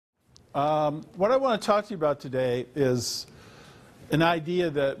What I want to talk to you about today is an idea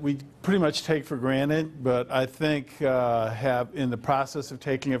that we pretty much take for granted, but I think have, in the process of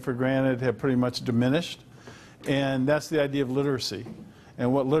taking it for granted, have pretty much diminished. And that's the idea of literacy,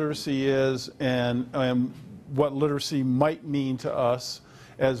 and what literacy is, and what literacy might mean to us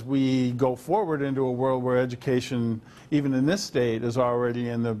as we go forward into a world where education, even in this state, is already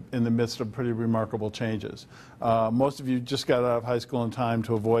in the midst of pretty remarkable changes. Most of you just got out of high school in time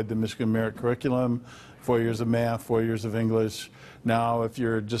to avoid the Michigan Merit Curriculum, 4 years of math, 4 years of English. Now, if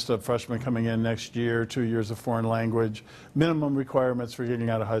you're just a freshman coming in next year, 2 years of foreign language, minimum requirements for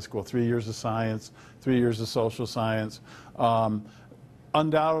getting out of high school, 3 years of science, 3 years of social science.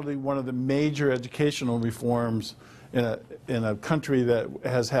 Undoubtedly, one of the major educational reforms in a country that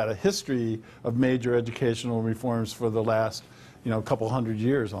has had a history of major educational reforms for the last, couple hundred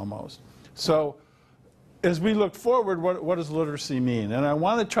years almost. So as we look forward, what does literacy mean? And I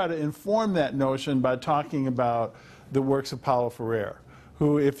want to try to inform that notion by talking about the works of Paulo Freire,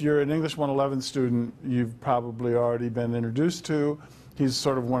 who, if you're an English 111 student, you've probably already been introduced to. He's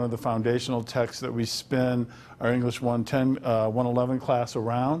sort of one of the foundational texts that we spin our English 111 class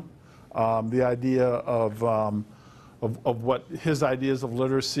around. The idea of what his ideas of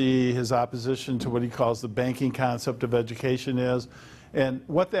literacy, his opposition to what he calls the banking concept of education is, and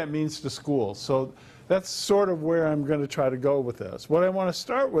what that means to schools. So that's sort of where I'm going to try to go with this. What I want to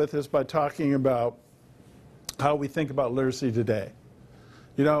start with is by talking about how we think about literacy today.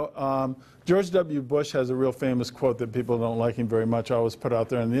 George W. Bush has a real famous quote that people don't like him very much. I always put out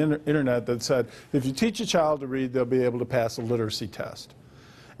there on the internet that said, if you teach a child to read, they'll be able to pass a literacy test.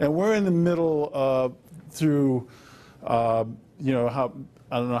 And we're in the middle of, through how,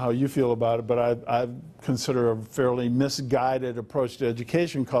 I don't know how you feel about it, but I consider a fairly misguided approach to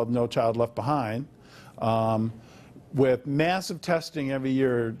education called No Child Left Behind, with massive testing every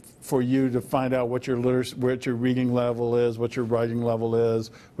year for you to find out what your reading level is, what your writing level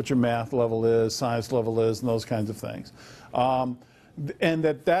is, what your math level is, science level is, and those kinds of things. And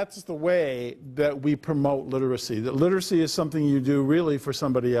that's the way that we promote literacy. That literacy is something you do really for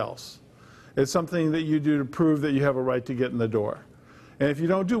somebody else. It's something that you do to prove that you have a right to get in the door. And if you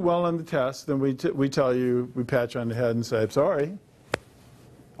don't do well on the test, then we tell you, we pat you on the head and say, sorry,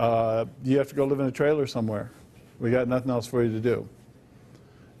 you have to go live in a trailer somewhere. We got nothing else for you to do.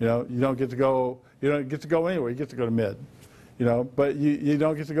 You don't get to go anywhere. You get to go to mid. But you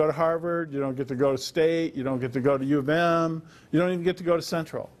don't get to go to Harvard, you don't get to go to State, you don't get to go to U of M, you don't even get to go to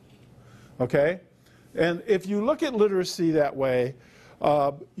Central. Okay? And if you look at literacy that way,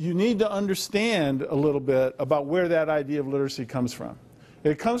 you need to understand a little bit about where that idea of literacy comes from.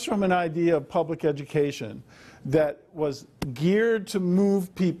 It comes from an idea of public education that was geared to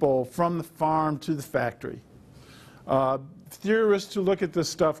move people from the farm to the factory. Theorists who look at this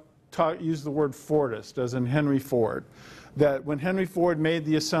stuff use the word Fordist, as in Henry Ford. That when Henry Ford made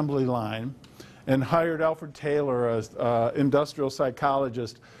the assembly line and hired Alfred Taylor, an industrial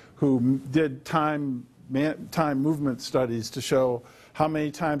psychologist who did time movement studies to show how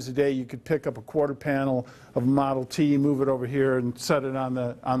many times a day you could pick up a quarter panel of a Model T, move it over here, and set it on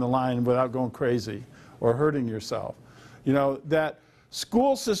the line without going crazy or hurting yourself. That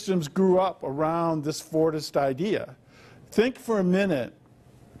school systems grew up around this Fordist idea. Think for a minute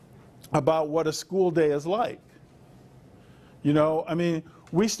about what a school day is like.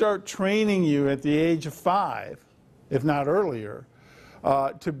 We start training you at the age of 5, if not earlier,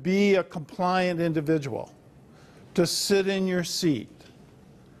 to be a compliant individual, to sit in your seat,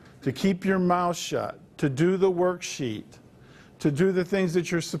 to keep your mouth shut, to do the worksheet, to do the things that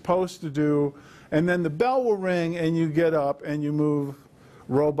you're supposed to do, and then the bell will ring and you get up and you move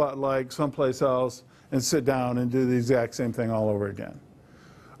robot-like someplace else and sit down and do the exact same thing all over again.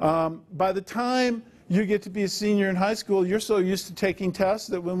 By the time you get to be a senior in high school, you're so used to taking tests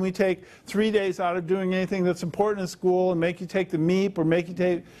that when we take 3 days out of doing anything that's important in school and make you take the MEP or make you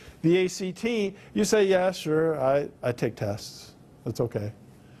take the ACT, you say, yeah, sure, I take tests. That's okay.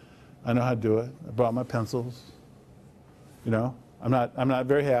 I know how to do it. I brought my pencils. I'm not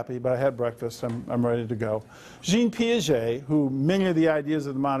very happy, but I had breakfast. I'm ready to go. Jean Piaget, who many of the ideas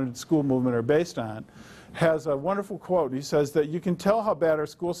of the modern school movement are based on, has a wonderful quote. He says that you can tell how bad our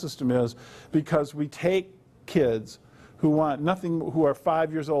school system is because we take kids who are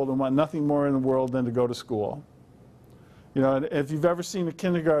 5 years old and want nothing more in the world than to go to school. If you've ever seen a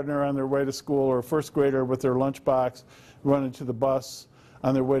kindergartner on their way to school or a first grader with their lunchbox running to the bus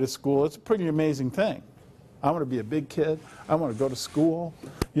on their way to school, it's a pretty amazing thing. I want to be a big kid. I want to go to school.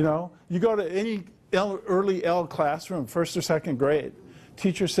 You go to any early L classroom, first or second grade.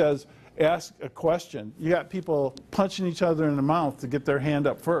 Teacher says, ask a question, you got people punching each other in the mouth to get their hand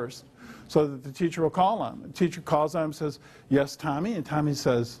up first so that the teacher will call on them. The teacher calls on him and says, "Yes, Tommy?" And Tommy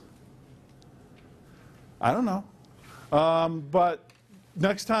says, "I don't know." But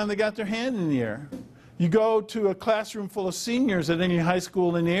next time they got their hand in the air. You go to a classroom full of seniors at any high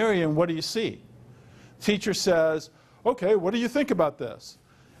school in the area, and what do you see? Teacher says, "Okay, what do you think about this?"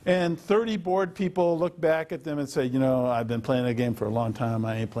 And 30 bored people look back at them and say, "You know, I've been playing that game for a long time.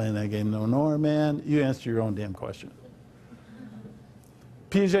 I ain't playing that game no more, man." You answer your own damn question.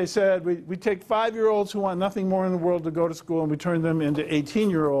 PJ said, we take 5-year-olds who want nothing more in the world to go to school, and we turn them into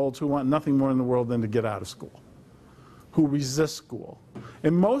 18-year-olds who want nothing more in the world than to get out of school, who resist school.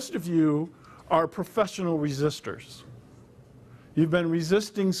 And most of you are professional resistors. You've been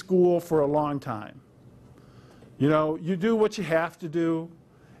resisting school for a long time. You know, you do what you have to do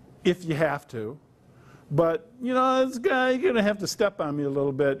if you have to. But, you know, this guy, you're going to have to step on me a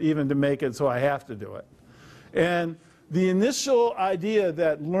little bit even to make it so I have to do it. And the initial idea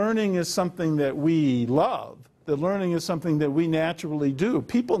that learning is something that we love, that learning is something that we naturally do,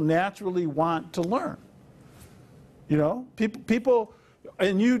 people naturally want to learn. You know, people,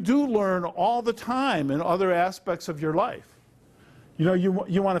 and you do learn all the time in other aspects of your life. You know,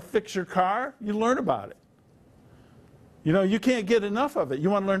 you want to fix your car, you learn about it. You know, you can't get enough of it. You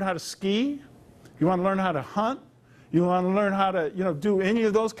want to learn how to ski, you want to learn how to hunt, you want to learn how to, you know, do any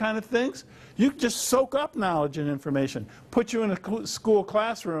of those kind of things. You just soak up knowledge and information. Put you in a school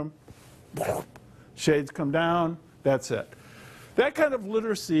classroom, shades come down, that's it. That kind of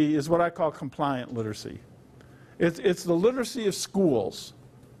literacy is what I call compliant literacy. It's the literacy of schools.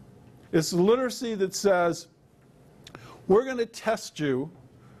 It's the literacy that says, we're going to test you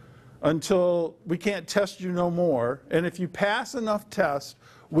until we can't test you no more, and if you pass enough tests,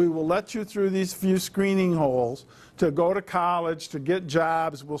 we will let you through these few screening holes to go to college, to get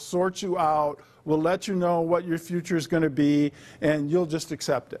jobs, we'll sort you out, we'll let you know what your future is going to be, and you'll just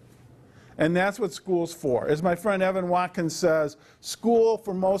accept it. And that's what school's for. As my friend Evan Watkins says, school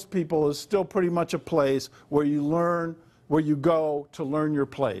for most people is still pretty much a place where you learn, where you go to learn your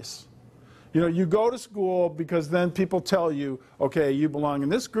place. You know, you go to school because then people tell you, okay, you belong in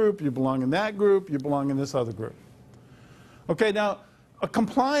this group, you belong in that group, you belong in this other group. Okay, now, a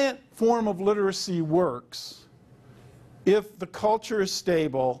compliant form of literacy works if the culture is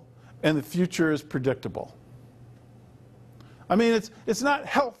stable and the future is predictable. I mean, it's not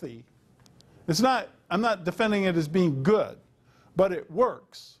healthy. It's not, I'm not defending it as being good, but it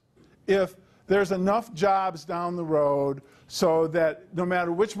works if there's enough jobs down the road so that no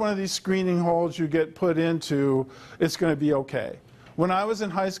matter which one of these screening holes you get put into, it's going to be okay. When I was in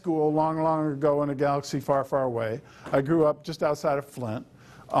high school, long, long ago in a galaxy far, far away, I grew up just outside of Flint.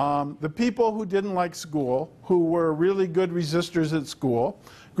 The people who didn't like school, who were really good resistors at school,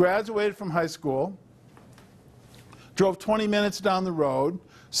 graduated from high school, drove 20 minutes down the road,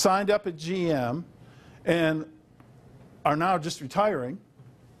 signed up at GM, and are now just retiring,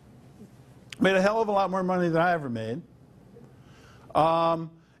 made a hell of a lot more money than I ever made, and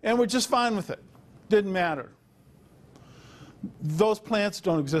we're just fine with it. Didn't matter. Those plants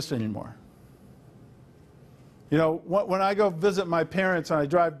don't exist anymore. You know, when I go visit my parents and I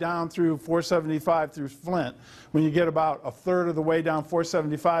drive down through 475 through Flint, when you get about a third of the way down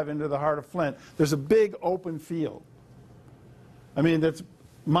 475 into the heart of Flint, there's a big open field. I mean, that's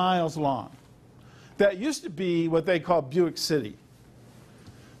miles long. That used to be what they call Buick City.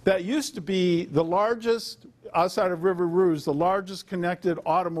 That used to be the largest, outside of River Rouge, the largest connected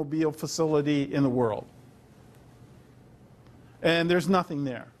automobile facility in the world. And there's nothing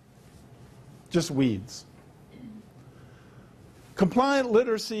there, just weeds. Compliant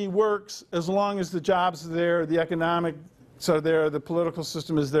literacy works as long as the jobs are there, the economics are there, the political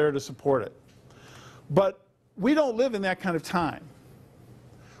system is there to support it. But we don't live in that kind of time.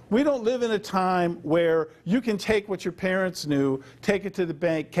 We don't live in a time where you can take what your parents knew, take it to the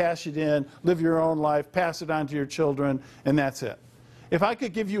bank, cash it in, live your own life, pass it on to your children, and that's it. If I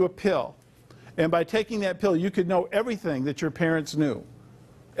could give you a pill, and by taking that pill you could know everything that your parents knew,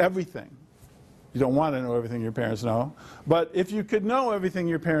 everything. You don't want to know everything your parents know, but if you could know everything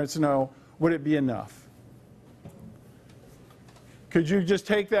your parents know, would it be enough? Could you just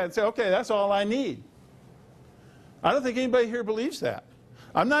take that and say, okay, that's all I need? I don't think anybody here believes that.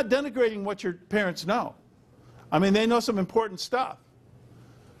 I'm not denigrating what your parents know. I mean, they know some important stuff,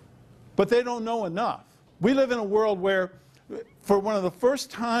 but they don't know enough. We live in a world where, for one of the first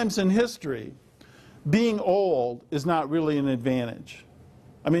times in history, being old is not really an advantage.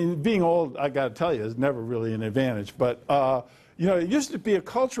 I mean, being old, I got to tell you, is never really an advantage. But, you know, it used to be a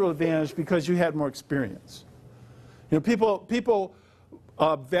cultural advantage because you had more experience. You know, people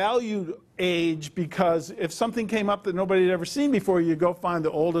valued age, because if something came up that nobody had ever seen before, you go find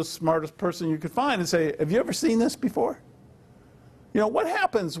the oldest, smartest person you could find and say, have you ever seen this before? You know, what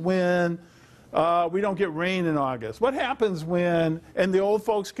happens when we don't get rain in August? What happens when, and the old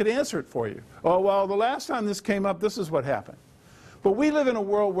folks could answer it for you. Oh, well, the last time this came up, this is what happened. But we live in a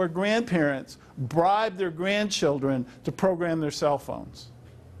world where grandparents bribe their grandchildren to program their cell phones.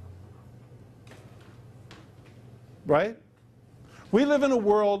 Right? We live in a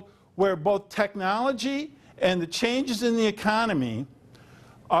world where both technology and the changes in the economy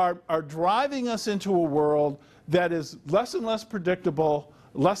are driving us into a world that is less and less predictable,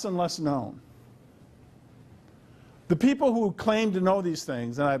 less and less known. The people who claim to know these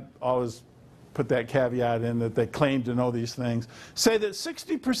things, and I always put that caveat in that they claim to know these things, say that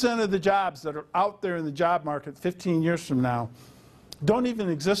 60% of the jobs that are out there in the job market 15 years from now don't even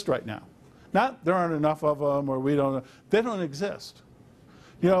exist right now. Not there aren't enough of them, or we don't, they don't exist.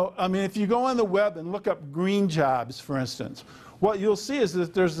 You know, I mean, if you go on the web and look up green jobs, for instance, what you'll see is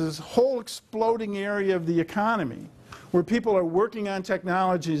that there's this whole exploding area of the economy where people are working on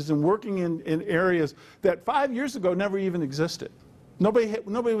technologies and working in areas that 5 years ago never even existed.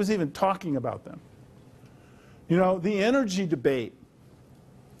 Nobody was even talking about them. You know, the energy debate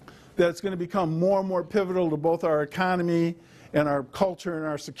that's going to become more and more pivotal to both our economy and our culture and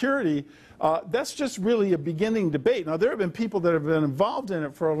our security, that's just really a beginning debate. Now, there have been people that have been involved in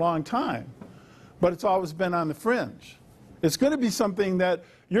it for a long time, but it's always been on the fringe. It's going to be something that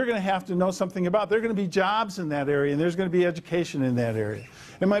you're going to have to know something about. There are going to be jobs in that area, and there's going to be education in that area.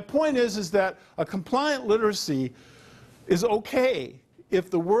 And my point is that a compliant literacy is okay if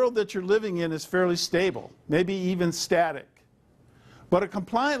the world that you're living in is fairly stable, maybe even static. But a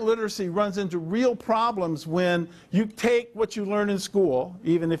compliant literacy runs into real problems when you take what you learn in school,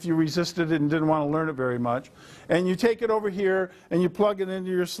 even if you resisted it and didn't want to learn it very much, and you take it over here and you plug it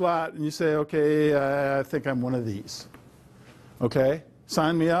into your slot and you say, okay, I think I'm one of these. Okay,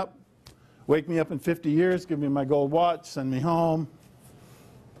 sign me up, wake me up in 50 years, give me my gold watch, send me home.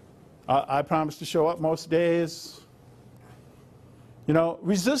 I promise to show up most days. You know,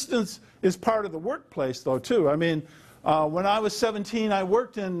 resistance is part of the workplace, though, too. I mean, when I was 17, I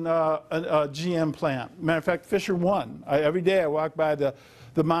worked in a GM plant. Matter of fact, Fisher One. Every day I walked by the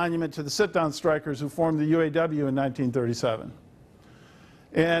monument to the sit-down strikers who formed the UAW in 1937.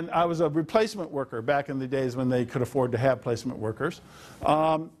 And I was a replacement worker back in the days when they could afford to have placement workers,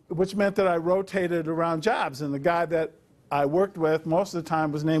 which meant that I rotated around jobs. And the guy that I worked with most of the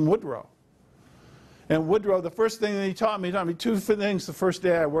time was named Woodrow. And Woodrow, the first thing that he taught me two things the first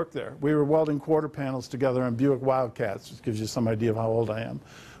day I worked there. We were welding quarter panels together on Buick Wildcats, which gives you some idea of how old I am.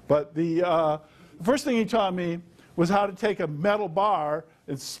 But the first thing he taught me was how to take a metal bar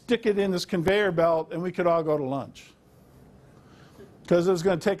and stick it in this conveyor belt, and we could all go to lunch. Because it was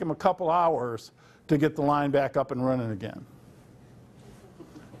going to take him a couple hours to get the line back up and running again.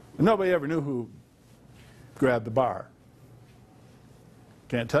 And nobody ever knew who grabbed the bar.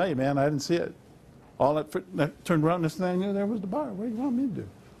 Can't tell you, man, I didn't see it. All that turned around, this thing, I knew there was the bar. What do you want me to do?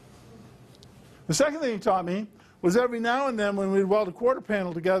 The second thing he taught me was every now and then when we'd weld a quarter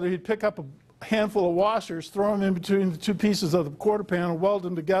panel together, he'd pick up a handful of washers, throw them in between the two pieces of the quarter panel, weld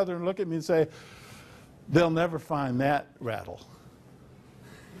them together, and look at me and say, they'll never find that rattle.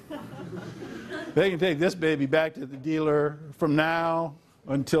 They can take this baby back to the dealer from now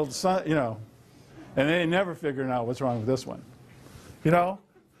until the sun, you know, and they ain't never figuring out what's wrong with this one. You know,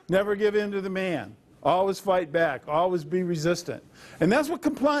 never give in to the man. Always fight back. Always be resistant. And that's what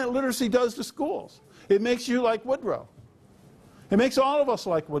compliant literacy does to schools. It makes you like Woodrow. It makes all of us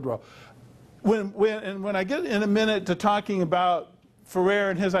like Woodrow. When I get in a minute to talking about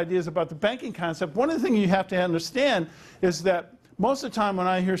Ferrer and his ideas about the banking concept, one of the things you have to understand is that most of the time when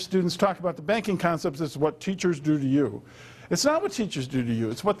I hear students talk about the banking concepts, it's what teachers do to you. It's not what teachers do to you.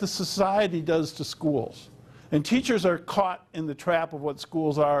 It's what the society does to schools. And teachers are caught in the trap of what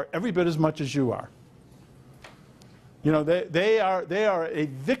schools are every bit as much as you are. You know, they are a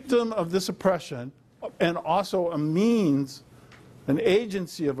victim of this oppression and also a means, an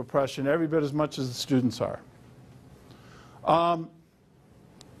agency of oppression every bit as much as the students are.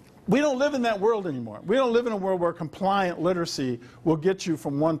 We don't live in that world anymore. We don't live in a world where compliant literacy will get you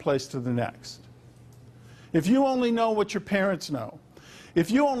from one place to the next. If you only know what your parents know, if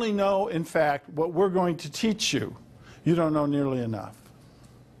you only know, in fact, what we're going to teach you, you don't know nearly enough.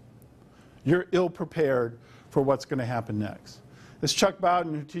 You're ill-prepared for what's going to happen next. As Chuck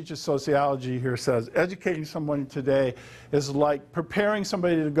Bowden, who teaches sociology here, says, educating someone today is like preparing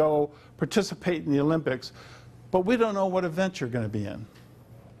somebody to go participate in the Olympics, but we don't know what event you're going to be in.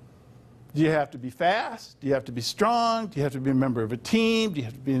 Do you have to be fast? Do you have to be strong? Do you have to be a member of a team? Do you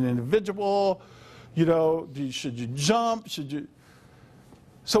have to be an individual? You know, should you jump? Should you?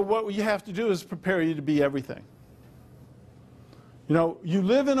 So what you have to do is prepare you to be everything. You know, you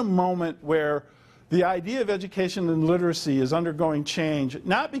live in a moment where the idea of education and literacy is undergoing change,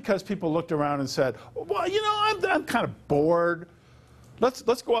 not because people looked around and said, well, you know, I'm kind of bored. Let's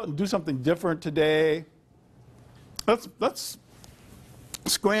go out and do something different today. Let's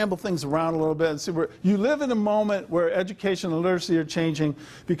scramble things around a little bit and see where you live in a moment where education and literacy are changing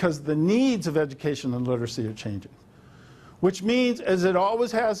because the needs of education and literacy are changing. Which means, as it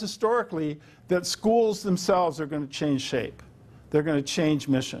always has historically, that schools themselves are going to change shape. They're going to change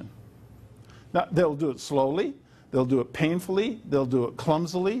mission. Now, they'll do it slowly, they'll do it painfully, they'll do it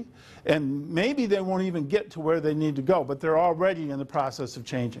clumsily, and maybe they won't even get to where they need to go, but they're already in the process of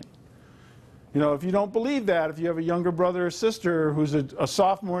changing. You know, if you don't believe that, if you have a younger brother or sister who's a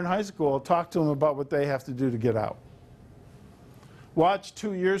sophomore in high school, talk to them about what they have to do to get out. Watch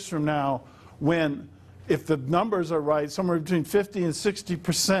 2 years from now when, if the numbers are right, somewhere between 50 and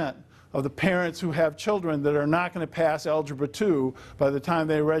 60% of the parents who have children that are not going to pass Algebra 2 by the time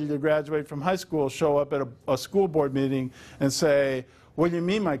they're ready to graduate from high school show up at a school board meeting and say, what do you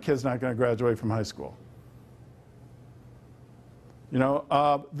mean my kid's not going to graduate from high school? You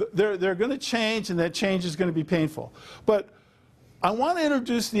know, they're going to change, and that change is going to be painful. But I want to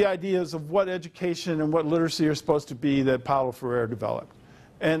introduce the ideas of what education and what literacy are supposed to be that Paulo Freire developed.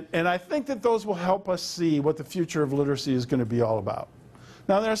 And I think that those will help us see what the future of literacy is going to be all about.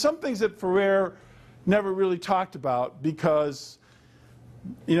 Now, there are some things that Freire never really talked about because,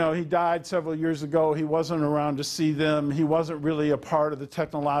 you know, he died several years ago. He wasn't around to see them. He wasn't really a part of the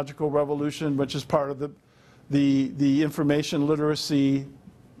technological revolution, which is part of the information literacy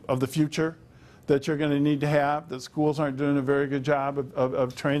of the future that you're going to need to have, that schools aren't doing a very good job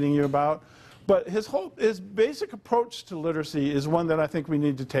of training you about. But his basic approach to literacy is one that I think we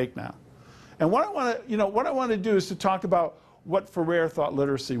need to take now. And what I want to do is to talk about what Freire thought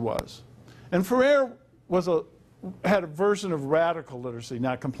literacy was. And Freire had a version of radical literacy,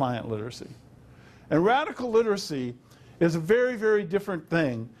 not compliant literacy. And radical literacy is a very, very different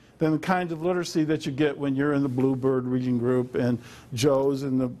thing than the kind of literacy that you get when you're in the Bluebird reading group and Joe's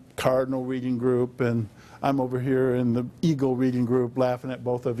in the Cardinal reading group and I'm over here in the Eagle reading group laughing at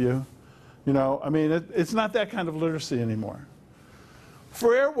both of you. You know, I mean, it's not that kind of literacy anymore.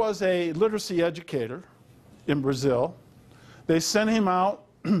 Freire was a literacy educator in Brazil. They sent him out,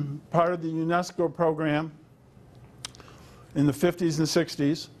 part of the UNESCO program in the 50s and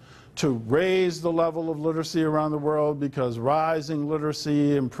 60s, to raise the level of literacy around the world because rising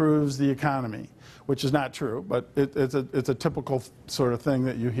literacy improves the economy, which is not true, but it's a typical sort of thing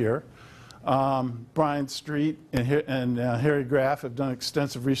that you hear. Brian Street and Harry Graff have done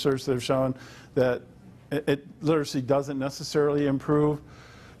extensive research that have shown that literacy doesn't necessarily improve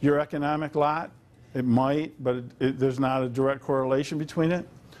your economic lot. It might, but there's not a direct correlation between it.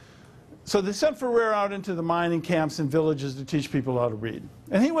 So they sent Freire out into the mining camps and villages to teach people how to read.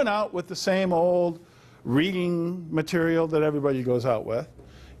 And he went out with the same old reading material that everybody goes out with.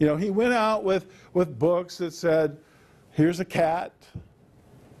 You know, he went out with books that said, here's a cat,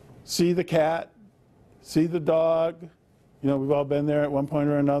 see the cat, see the dog. You know, we've all been there at one point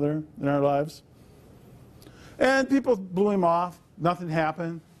or another in our lives. And people blew him off. Nothing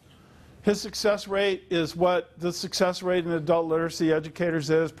happened. His success rate is what the success rate in adult literacy educators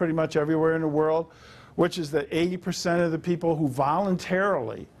is pretty much everywhere in the world, which is that 80% of the people who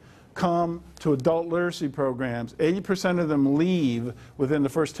voluntarily come to adult literacy programs, 80% of them leave within the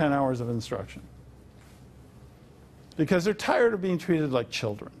first 10 hours of instruction. Because they're tired of being treated like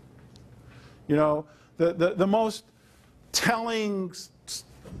children. You know, the most telling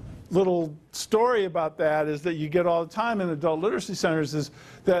little story about that is that you get all the time in adult literacy centers is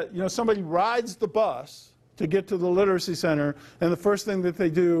that, you know, somebody rides the bus to get to the literacy center, and the first thing that they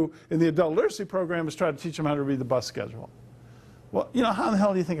do in the adult literacy program is try to teach them how to read the bus schedule. Well, you know, how in the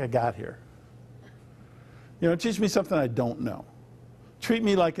hell do you think I got here? You know, teach me something I don't know. Treat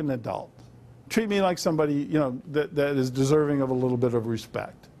me like an adult. Treat me like somebody, you know, that is deserving of a little bit of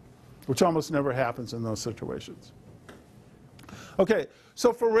respect, which almost never happens in those situations. Okay,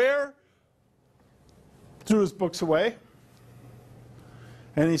 so Freire threw his books away,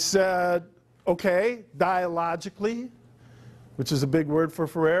 and he said, okay, dialogically, which is a big word for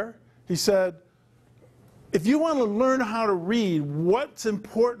Freire, he said, if you want to learn how to read, what's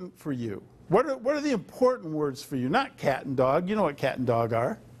important for you? What are the important words for you? Not cat and dog. You know what cat and dog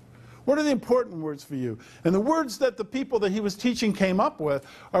are. What are the important words for you? And the words that the people that he was teaching came up with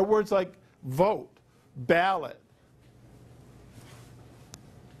are words like vote, ballot,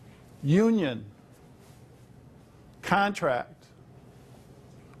 union, contract,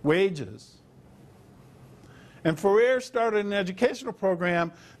 wages. And Ferrer started an educational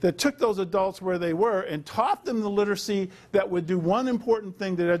program that took those adults where they were and taught them the literacy that would do one important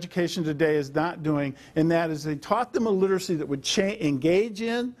thing that education today is not doing, and that is they taught them a literacy that would engage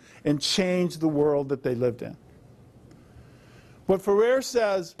in and change the world that they lived in. What Ferrer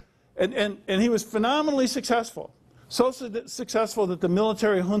says, and he was phenomenally successful. So successful that the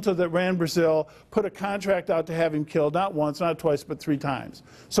military junta that ran Brazil put a contract out to have him killed, not once, not twice, but 3 times.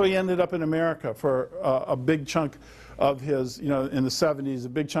 So he ended up in America for a big chunk of his, in the 70s, a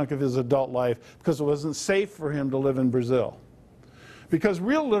big chunk of his adult life, because it wasn't safe for him to live in Brazil. Because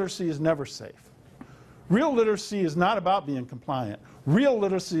real literacy is never safe. Real literacy is not about being compliant. Real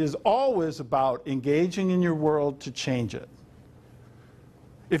literacy is always about engaging in your world to change it.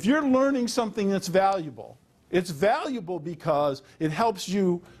 If you're learning something that's valuable, it's valuable because it helps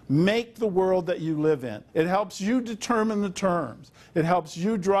you make the world that you live in. It helps you determine the terms. It helps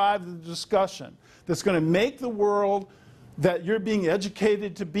you drive the discussion that's going to make the world that you're being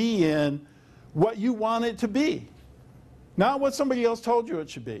educated to be in what you want it to be, not what somebody else told you it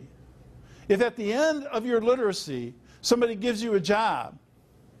should be. If at the end of your literacy somebody gives you a job,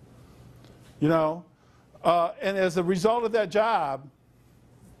 and as a result of that job,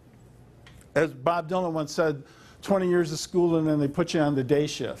 as Bob Dylan once said, 20 years of school and then they put you on the day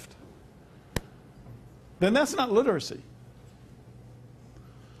shift, then that's not literacy.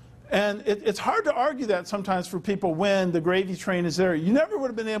 And it's hard to argue that sometimes for people when the gravy train is there. You never would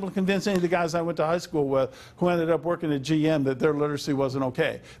have been able to convince any of the guys I went to high school with who ended up working at GM that their literacy wasn't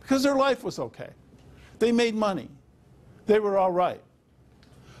okay, because their life was okay. They made money. They were all right.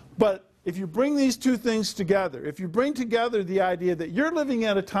 But if you bring these two things together, if you bring together the idea that you're living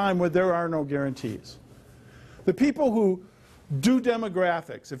at a time where there are no guarantees, the people who do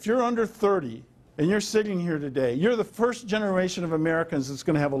demographics, if you're under 30 and you're sitting here today, you're the first generation of Americans that's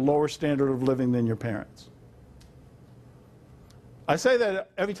going to have a lower standard of living than your parents. I say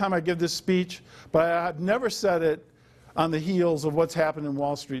that every time I give this speech, but I've never said it on the heels of what's happened in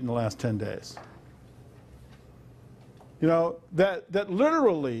Wall Street in the last 10 days. That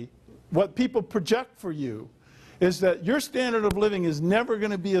literally what people project for you is that your standard of living is never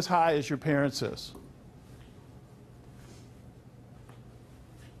going to be as high as your parents' is.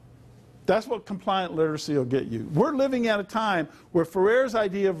 That's what compliant literacy will get you. We're living at a time where Ferrer's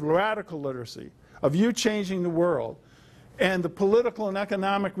idea of radical literacy, of you changing the world, and the political and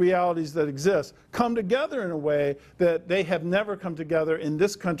economic realities that exist come together in a way that they have never come together in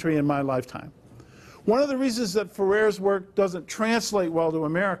this country in my lifetime. One of the reasons that Ferrer's work doesn't translate well to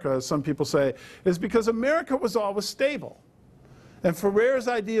America, as some people say, is because America was always stable. And Ferrer's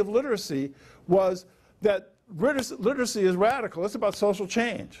idea of literacy was that literacy is radical. It's about social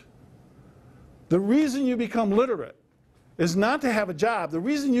change. The reason you become literate is not to have a job. The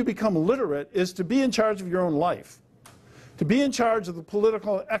reason you become literate is to be in charge of your own life, to be in charge of the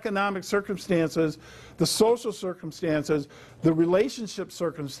political, economic circumstances, the social circumstances, the relationship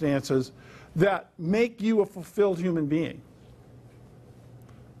circumstances that make you a fulfilled human being.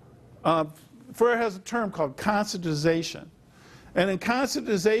 Ferrer has a term called conscientization. And in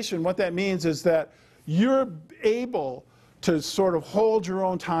conscientization, what that means is that you're able to sort of hold your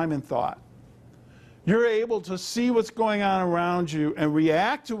own time and thought. You're able to see what's going on around you and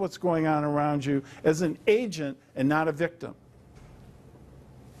react to what's going on around you as an agent and not a victim,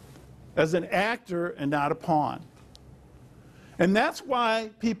 as an actor and not a pawn. And that's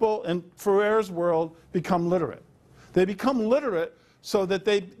why people in Ferrer's world become literate. They become literate so that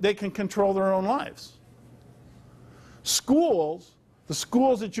they can control their own lives. Schools, the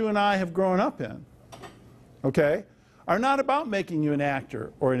schools that you and I have grown up in, okay, are not about making you an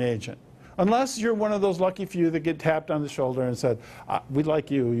actor or an agent. Unless you're one of those lucky few that get tapped on the shoulder and said, "We'd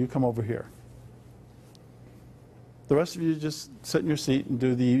like you, you come over here." The rest of you just sit in your seat and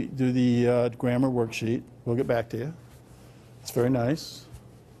do the grammar worksheet. We'll get back to you. It's very nice.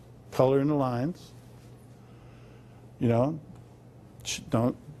 Color in the lines. You know,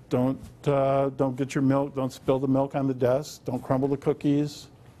 don't get your milk. Don't spill the milk on the desk. Don't crumble the cookies.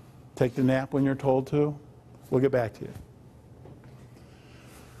 Take the nap when you're told to. We'll get back to you.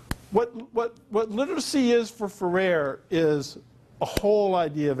 What literacy is for Ferrer is a whole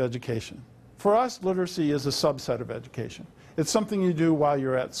idea of education. For us, literacy is a subset of education. It's something you do while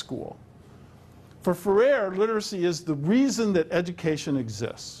you're at school. For Ferrer, literacy is the reason that education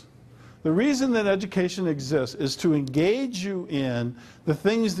exists. The reason that education exists is to engage you in the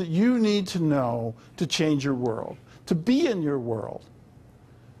things that you need to know to change your world, to be in your world,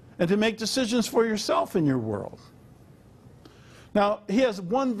 and to make decisions for yourself in your world. Now, he has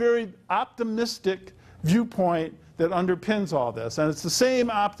one very optimistic viewpoint that underpins all this, and it's the same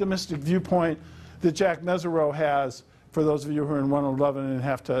optimistic viewpoint that Jack Mesereau has, for those of you who are in 111 and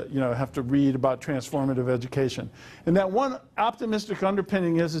have to read about transformative education. And that one optimistic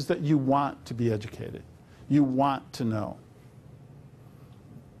underpinning is that you want to be educated. You want to know.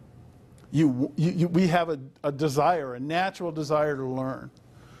 We have a desire, a natural desire to learn.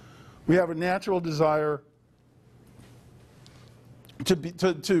 We have a natural desire to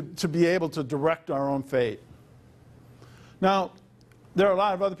be able to direct our own fate. Now, there are a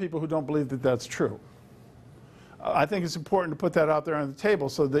lot of other people who don't believe that that's true. I think it's important to put that out there on the table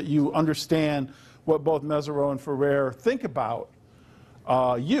so that you understand what both Mesereau and Ferrer think about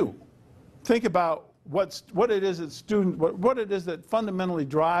you. Think about what it is that fundamentally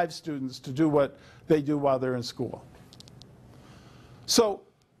drives students to do what they do while they're in school. So,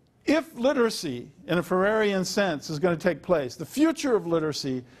 if literacy, in a Ferrerian sense, is going to take place, the future of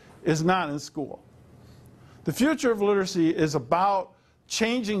literacy is not in school. The future of literacy is about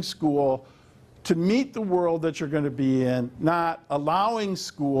changing school to meet the world that you're going to be in, not allowing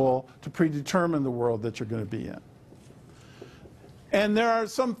school to predetermine the world that you're going to be in. And there are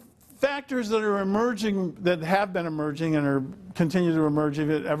some factors that are emerging, that have been emerging and are continue to emerge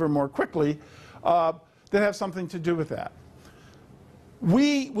ever more quickly, that have something to do with that.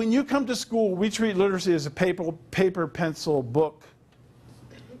 When you come to school, we treat literacy as a paper, pencil, book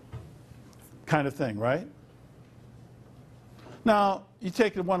kind of thing, right? Now, you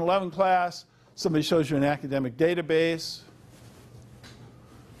take the 111 class, somebody shows you an academic database.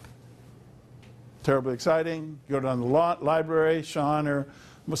 Terribly exciting. You go down to the library, Sean or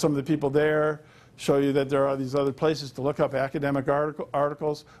some of the people there show you that there are these other places to look up academic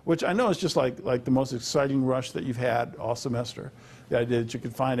articles, which I know is just like the most exciting rush that you've had all semester. The idea that you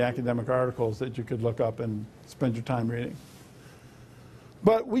could find academic articles that you could look up and spend your time reading.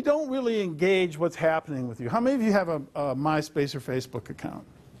 But we don't really engage what's happening with you. How many of you have a MySpace or Facebook account?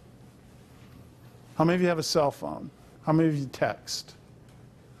 How many of you have a cell phone? How many of you text?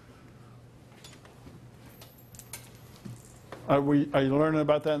 Are you learning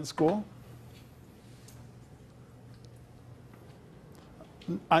about that in school?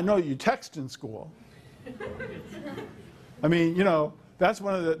 I know you text in school. I mean, you know, that's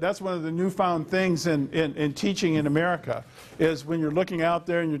one of the newfound things in teaching in America, is when you're looking out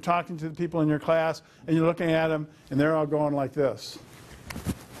there and you're talking to the people in your class and you're looking at them and they're all going like this.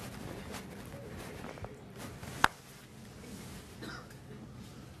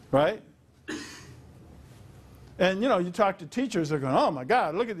 Right? And you know, you talk to teachers, they're going, oh my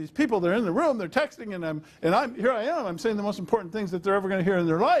God, look at these people, they're in the room, they're texting, and here I am, I'm saying the most important things that they're ever going to hear in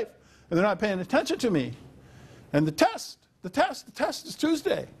their life, and they're not paying attention to me. And the test is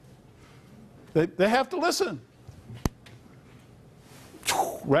Tuesday. They have to listen.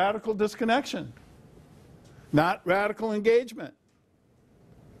 Radical disconnection, not radical engagement.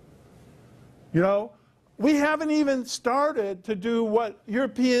 You know, we haven't even started to do what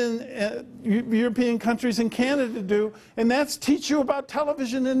European countries and Canada do, and that's teach you about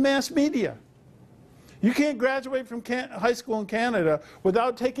television and mass media. You can't graduate from high school in Canada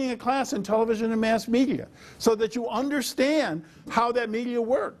without taking a class in television and mass media, so that you understand how that media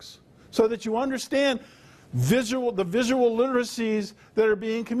works, so that you understand the visual literacies that are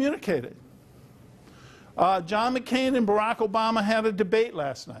being communicated. John McCain and Barack Obama had a debate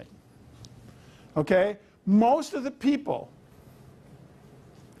last night. Okay? Most of the people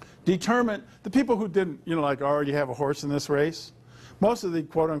the people who didn't, you know, like already have a horse in this race, most of the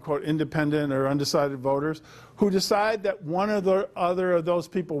quote-unquote independent or undecided voters who decide that one or the other of those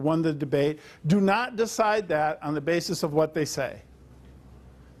people won the debate do not decide that on the basis of what they say.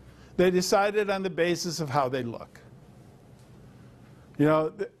 They decide it on the basis of how they look. You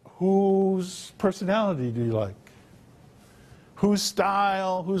know, whose personality do you like? Whose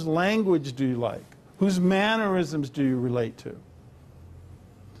style, whose language do you like? Whose mannerisms do you relate to?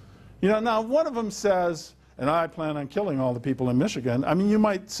 You know, now one of them says, and I plan on killing all the people in Michigan. I mean, you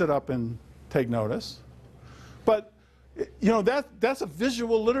might sit up and take notice. But, you know, that's a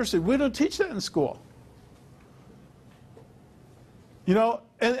visual literacy. We don't teach that in school. You know,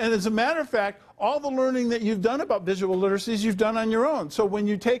 and as a matter of fact, all the learning that you've done about visual literacies, you've done on your own. So when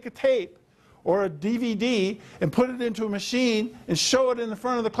you take a tape or a DVD and put it into a machine and show it in the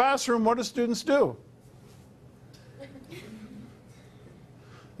front of the classroom, what do students do?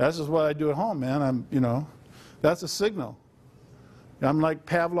 That's just what I do at home, man. You know, that's a signal. I'm like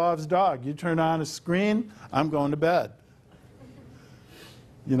Pavlov's dog. You turn on a screen, I'm going to bed.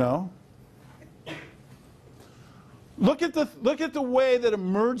 You know? Look at the way that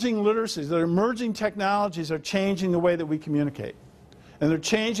emerging literacies, that emerging technologies are changing the way that we communicate. And they're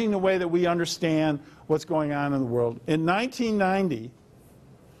changing the way that we understand what's going on in the world. In 1990,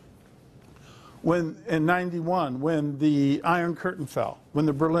 in 91, when the Iron Curtain fell, when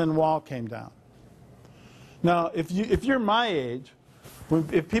the Berlin Wall came down. Now, if you're my age,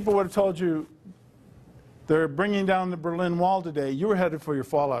 if people would have told you they're bringing down the Berlin Wall today, you were headed for your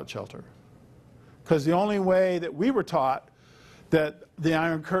fallout shelter. Because the only way that we were taught that the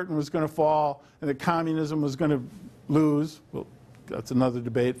Iron Curtain was going to fall and that communism was going to lose, well, that's another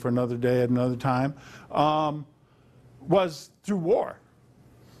debate for another day at another time, was through war.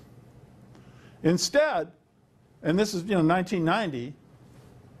 Instead, and this is 1990,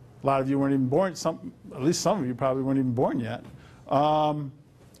 a lot of you weren't even born, at least some of you probably weren't even born yet. What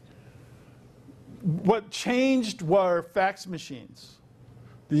changed were fax machines.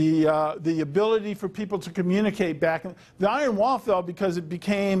 The ability for people to communicate back. The Iron Wall fell because it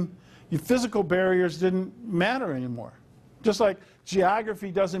became, physical barriers didn't matter anymore. Just like geography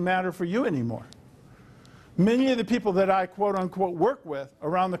doesn't matter for you anymore. Many of the people that I quote unquote work with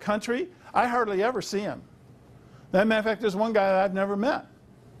around the country, I hardly ever see them. As a matter of fact, there's one guy that I've never met.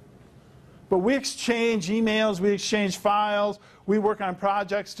 But we exchange emails, we exchange files, we work on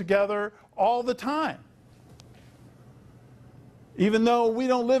projects together all the time. Even though we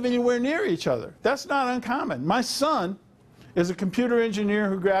don't live anywhere near each other. That's not uncommon. My son is a computer engineer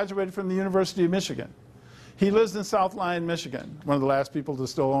who graduated from the University of Michigan. He lives in South Lyon, Michigan, one of the last people to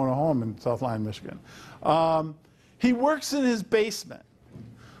still own a home in South Lyon, Michigan. He works in his basement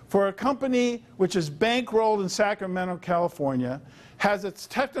for a company which is bankrolled in Sacramento, California, has its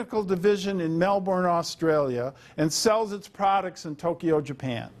technical division in Melbourne, Australia, and sells its products in Tokyo,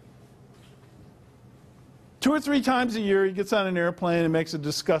 Japan. 2 or 3 times a year, he gets on an airplane and makes a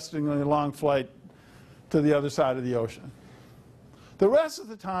disgustingly long flight to the other side of the ocean. The rest of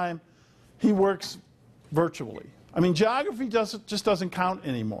the time, he works virtually. I mean, geography just doesn't count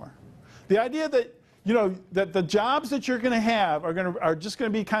anymore. The idea that, that the jobs that you're going to have are just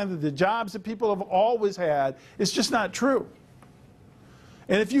going to be kind of the jobs that people have always had is just not true.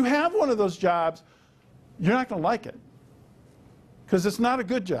 And if you have one of those jobs, you're not going to like it. Because it's not a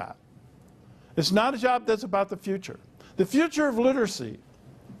good job. It's not a job that's about the future. The future of literacy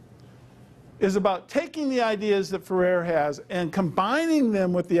is about taking the ideas that Freire has and combining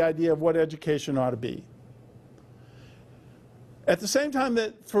them with the idea of what education ought to be. At the same time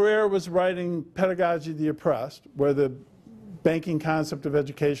that Freire was writing Pedagogy of the Oppressed, where the banking concept of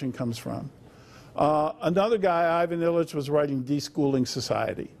education comes from, another guy, Ivan Illich, was writing Deschooling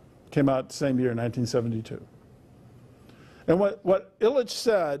Society. Came out the same year, 1972. And what Illich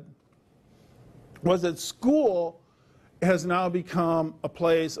said was that school has now become a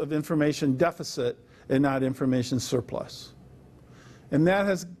place of information deficit and not information surplus. And that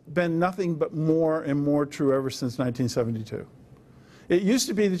has been nothing but more and more true ever since 1972. It used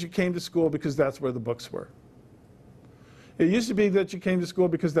to be that you came to school because that's where the books were. It used to be that you came to school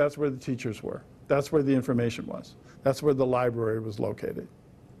because that's where the teachers were. That's where the information was. That's where the library was located.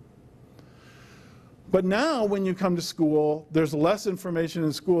 But now, when you come to school, there's less information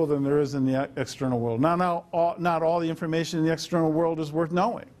in school than there is in the external world. Not all the information in the external world is worth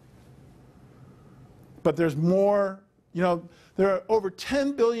knowing. But there's more, there are over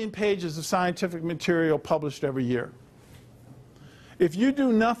 10 billion pages of scientific material published every year. If you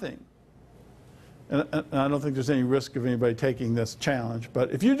do nothing, and I don't think there's any risk of anybody taking this challenge,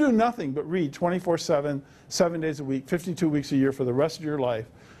 but if you do nothing but read 24/7, 7 days a week, 52 weeks a year for the rest of your life,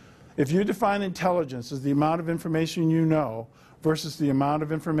 if you define intelligence as the amount of information you know versus the amount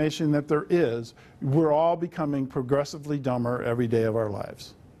of information that there is, we're all becoming progressively dumber every day of our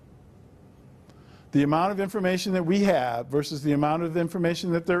lives. The amount of information that we have versus the amount of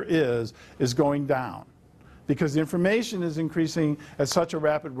information that there is going down. Because the information is increasing at such a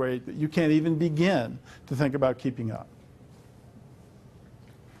rapid rate that you can't even begin to think about keeping up.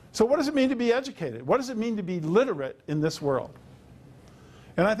 So what does it mean to be educated? What does it mean to be literate in this world?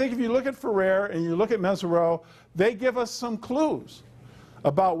 And I think if you look at Freire and you look at Mezirow, they give us some clues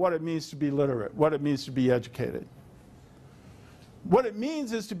about what it means to be literate, what it means to be educated. What it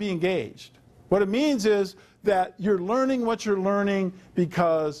means is to be engaged. What it means is that you're learning what you're learning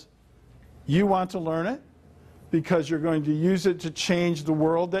because you want to learn it, because you're going to use it to change the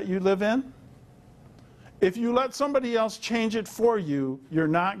world that you live in. If you let somebody else change it for you, you're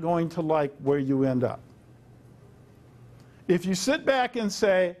not going to like where you end up. If you sit back and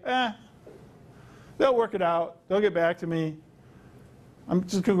say, they'll work it out, they'll get back to me, I'm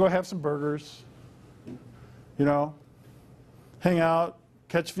just going to go have some burgers, hang out,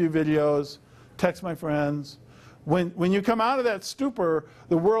 catch a few videos, text my friends, When you come out of that stupor,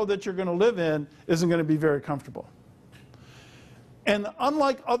 the world that you're going to live in isn't going to be very comfortable. And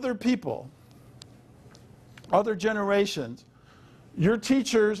unlike other people, other generations, your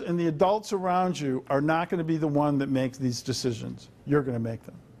teachers and the adults around you are not going to be the one that makes these decisions. You're going to make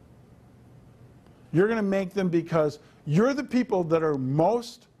them. You're going to make them because you're the people that are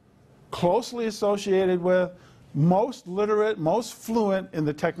most closely associated with, most literate, most fluent in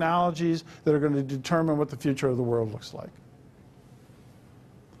the technologies that are going to determine what the future of the world looks like.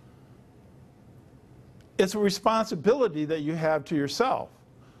 It's a responsibility that you have to yourself.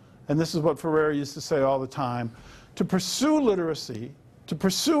 And this is what Freire used to say all the time, to pursue literacy, to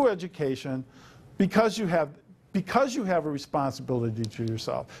pursue education, because you have a responsibility to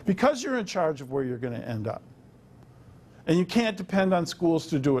yourself, because you're in charge of where you're going to end up. And you can't depend on schools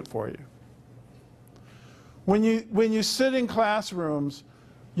to do it for you. When you sit in classrooms,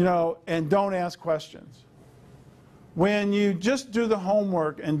 you know, and don't ask questions, when you just do the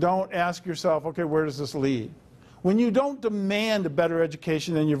homework and don't ask yourself, okay, where does this lead? When you don't demand a better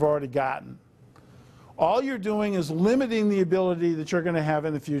education than you've already gotten, all you're doing is limiting the ability that you're going to have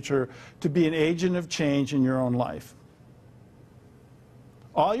in the future to be an agent of change in your own life.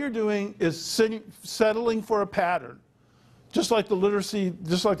 All you're doing is settling for a pattern. Just like the literacy,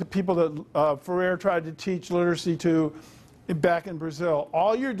 just like the people that Freire tried to teach literacy to back in Brazil,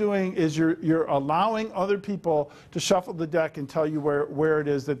 all you're doing is you're allowing other people to shuffle the deck and tell you where it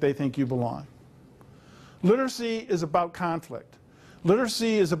is that they think you belong. Literacy is about conflict.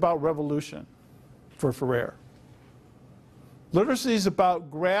 Literacy is about revolution for Freire. Literacy is about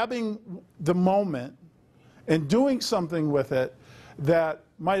grabbing the moment and doing something with it that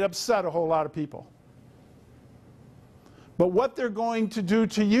might upset a whole lot of people. But what they're going to do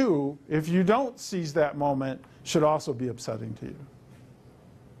to you if you don't seize that moment should also be upsetting to you.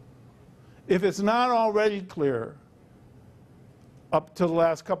 If it's not already clear up to the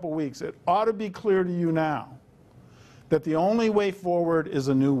last couple weeks, it ought to be clear to you now that the only way forward is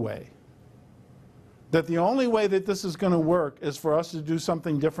a new way. That the only way that this is going to work is for us to do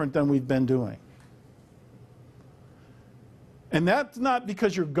something different than we've been doing. And that's not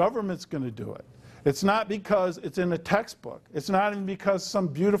because your government's going to do it. It's not because it's in a textbook. It's not even because some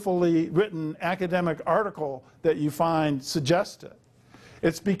beautifully written academic article that you find suggests it.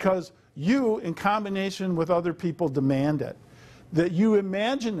 It's because you, in combination with other people, demand it. That you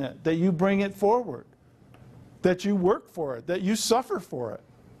imagine it, that you bring it forward, that you work for it, that you suffer for it.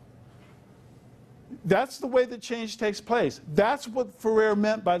 That's the way that change takes place. That's what Freire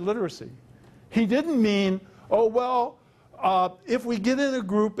meant by literacy. He didn't mean, oh, well, if we get in a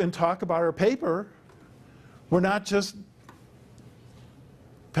group and talk about our paper, we're not just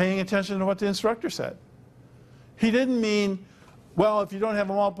paying attention to what the instructor said. He didn't mean, well, if you don't have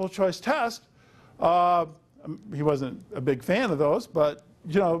a multiple choice test, he wasn't a big fan of those, but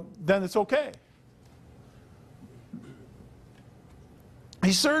you know, then it's okay.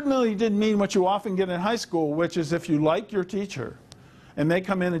 He certainly didn't mean what you often get in high school, which is if you like your teacher and they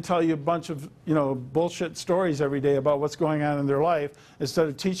come in and tell you a bunch of, you know, bullshit stories every day about what's going on in their life, instead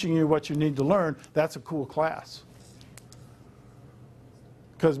of teaching you what you need to learn, that's a cool class.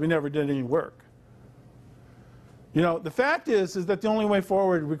 Because we never did any work. You know, the fact is that the only way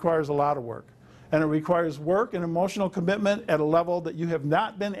forward requires a lot of work. And it requires work and emotional commitment at a level that you have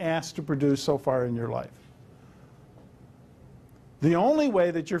not been asked to produce so far in your life. The only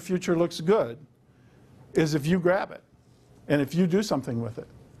way that your future looks good is if you grab it. And if you do something with it.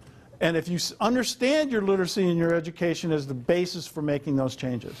 And if you understand your literacy and your education as the basis for making those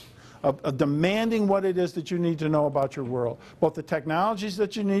changes, of demanding what it is that you need to know about your world, both the technologies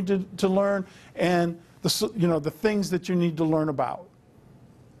that you need to learn and the things that you need to learn about.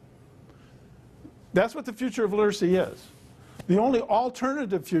 That's what the future of literacy is. The only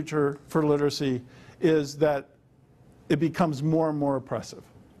alternative future for literacy is that it becomes more and more oppressive.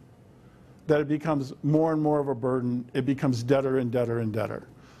 That it becomes more and more of a burden, it becomes deader and deader and deader.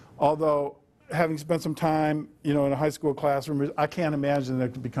 Although, having spent some time, you know, in a high school classroom, I can't imagine that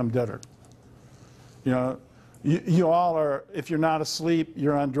it could become deader. You know, you all are, if you're not asleep,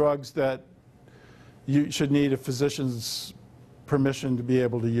 you're on drugs that you should need a physician's permission to be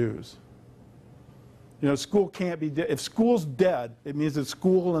able to use. You know, school can't be dead. If school's dead, it means that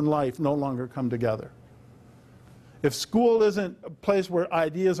school and life no longer come together. If school isn't a place where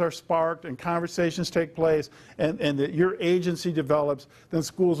ideas are sparked and conversations take place and that your agency develops, then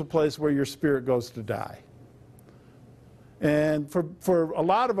school's a place where your spirit goes to die. And for a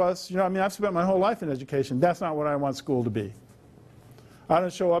lot of us, you know, I mean, I've spent my whole life in education. That's not what I want school to be. I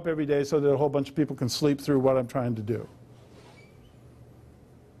don't show up every day so that a whole bunch of people can sleep through what I'm trying to do.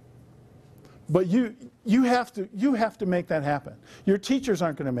 But you have to make that happen. Your teachers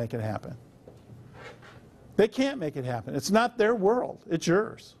aren't going to make it happen. They can't make it happen. It's not their world. It's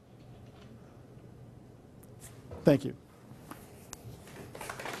yours. Thank you.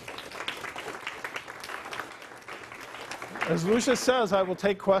 As Lucia says, I will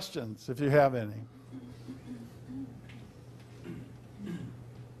take questions if you have any.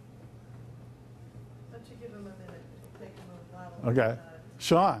 Let's you give him a minute. It'll take him a while. Okay.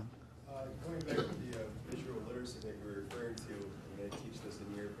 Sean. Going back to the visual literacy that you were referring to, and they teach this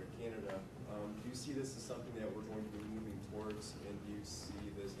in Europe and Canada, do you see this as something that we're going to be moving towards, and do you see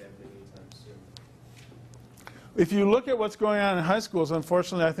this happening anytime soon? If you look at what's going on in high schools,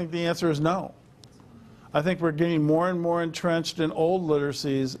 unfortunately, I think the answer is no. I think we're getting more and more entrenched in old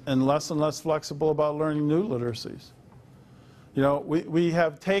literacies and less flexible about learning new literacies. You know, we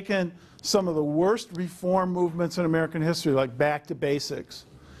have taken some of the worst reform movements in American history, like Back to Basics,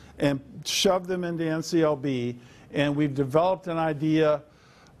 and shoved them into NCLB, and we've developed an idea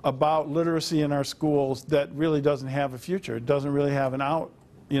about literacy in our schools that really doesn't have a future. It doesn't really have an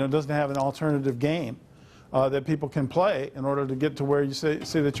doesn't have an alternative game that people can play in order to get to where you say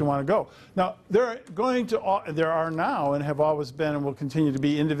that you want to go. Now, there are now and have always been and will continue to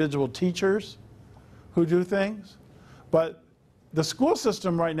be individual teachers who do things, but the school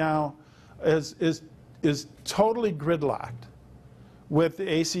system right now is totally gridlocked with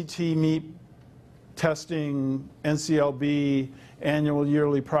the ACT, MEP, testing, NCLB, annual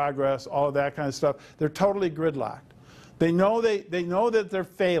yearly progress, all of that kind of stuff. They're totally gridlocked. They know that they're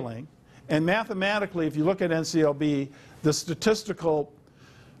failing. And mathematically, if you look at NCLB, the statistical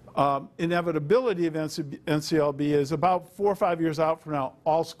inevitability of NCLB is about 4 or 5 years out from now,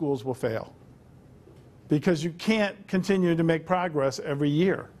 all schools will fail. Because you can't continue to make progress every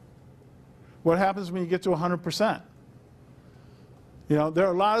year. What happens when you get to 100%? You know, there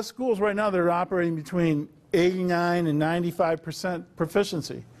are a lot of schools right now that are operating between 89 and 95%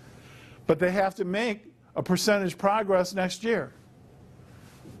 proficiency. But they have to make a percentage progress next year.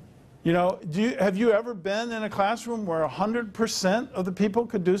 You know, have you ever been in a classroom where 100% of the people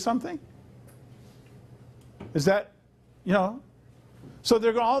could do something? Is that, you know? So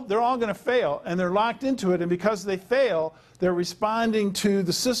they're all going to fail, and they're locked into it, and because they fail, they're responding to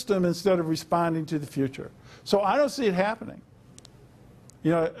the system instead of responding to the future. So I don't see it happening,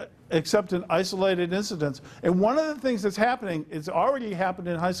 you know, except in isolated incidents. And one of the things that's happening, it's already happened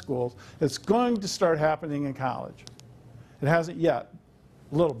in high schools, it's going to start happening in college. It hasn't yet,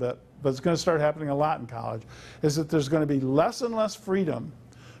 a little bit, but it's going to start happening a lot in college, is that there's going to be less and less freedom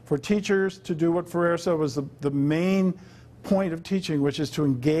for teachers to do what Freire said was the main point of teaching, which is to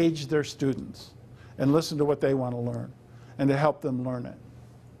engage their students and listen to what they want to learn and to help them learn it.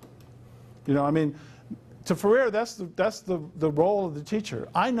 You know, I mean, to Freire, that's the role of the teacher.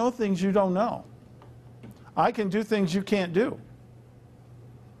 I know things you don't know. I can do things you can't do.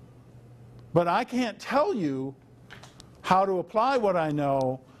 But I can't tell you how to apply what I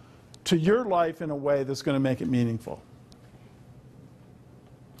know to your life in a way that's going to make it meaningful.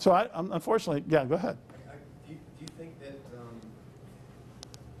 So unfortunately, yeah, go ahead. Do you think that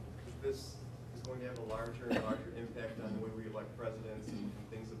this is going to have a larger and larger impact on the way we elect presidents and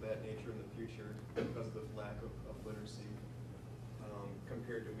things of that nature in the future because of the lack of literacy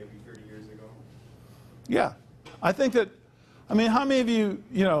compared to maybe 30 years ago? Yeah, I think that, I mean, how many of you,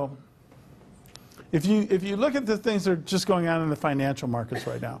 you know, if you look at the things that are just going on in the financial markets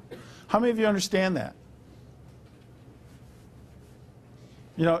right now, how many of you understand that?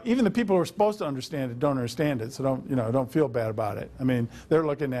 You know, even the people who are supposed to understand it don't understand it, so don't feel bad about it. I mean, they're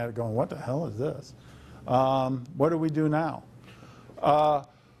looking at it going, what the hell is this? What do we do now?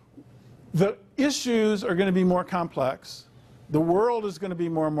 The issues are going to be more complex. The world is going to be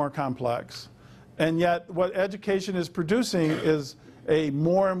more and more complex. And yet what education is producing is a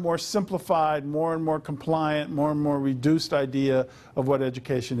more and more simplified, more and more compliant, more and more reduced idea of what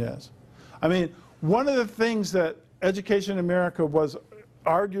education is. I mean, one of the things that education in America was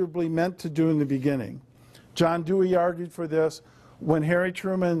arguably meant to do in the beginning, John Dewey argued for this when Harry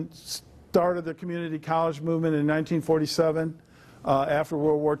Truman started the community college movement in 1947 after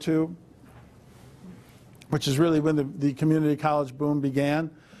World War II, which is really when the community college boom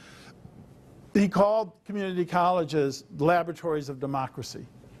began. He called community colleges laboratories of democracy.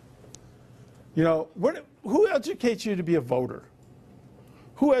 You know, who educates you to be a voter?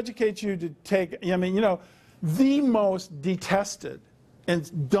 Who educates you to take, I mean, you know, the most detested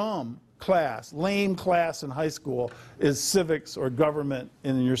and dumb class, lame class in high school is civics or government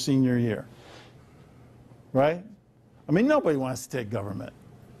in your senior year, right? I mean, nobody wants to take government.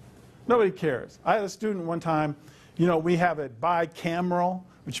 Nobody cares. I had a student one time, you know, we have it bicameral,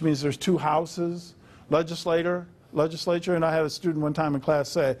 which means there's two houses, legislature, and I had a student one time in class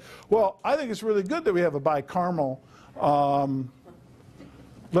say, well, I think it's really good that we have a bicameral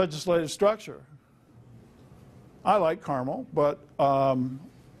legislative structure. I like caramel, but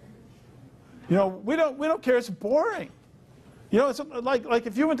you know, we don't care. It's boring. You know, it's like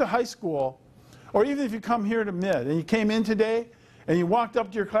if you went to high school, or even if you come here to Mid and you came in today and you walked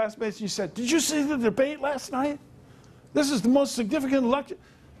up to your classmates and you said, "Did you see the debate last night? This is the most significant election."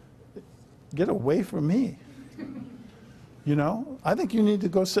 Get away from me. You know, I think you need to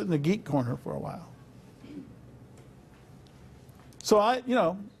go sit in the geek corner for a while. So I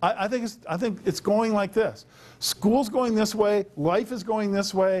think it's going like this. School's going this way, life is going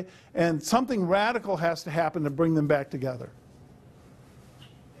this way, and something radical has to happen to bring them back together.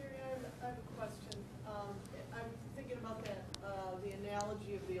 Mary, I have a question. I'm thinking about that, the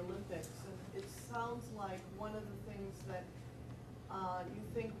analogy of the Olympics, and it sounds like one of the things that you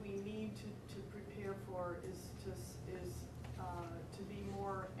think we need to prepare for is to be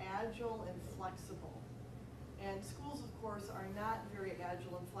more agile and flexible. And schools, of course, are not very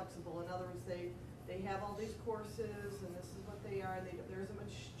agile and flexible. In other words, they have all these courses, and this is what they are. There isn't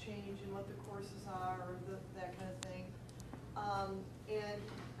much change in what the courses are, or that kind of thing. And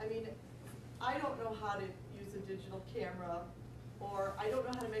I mean, I don't know how to use a digital camera, or I don't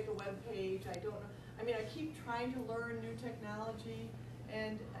know how to make a web page. I don't know. I mean, I keep trying to learn new technology,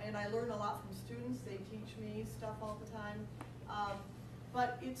 and I learn a lot from students. They teach me stuff all the time.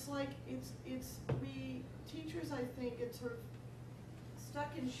 But it's like we teachers, I think, get sort of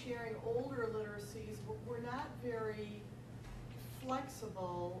stuck in sharing older literacies. We're not very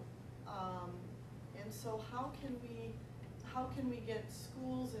flexible, and so how can we get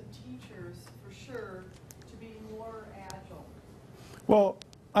schools and teachers, for sure, to be more agile? Well,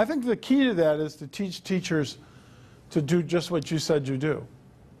 I think the key to that is to teach teachers to do just what you said you do.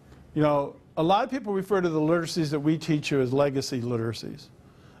 You know, a lot of people refer to the literacies that we teach you as legacy literacies.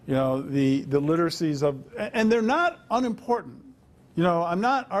 You know, the literacies of, and they're not unimportant. You know, I'm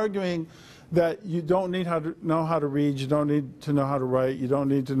not arguing that you don't need to know how to read, you don't need to know how to write, you don't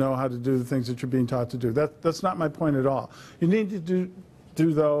need to know how to do the things that you're being taught to do. That's not my point at all. You need to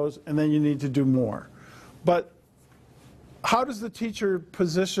do those, and then you need to do more. But how does the teacher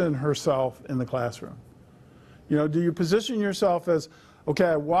position herself in the classroom? You know, do you position yourself as,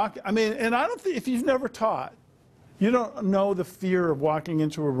 okay, I mean, and I don't think, if you've never taught, you don't know the fear of walking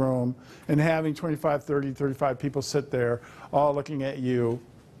into a room and having 25, 30, 35 people sit there all looking at you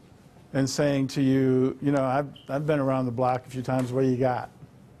and saying to you, you know, I've been around the block a few times, what do you got?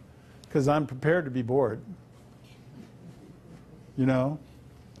 Because I'm prepared to be bored. You know?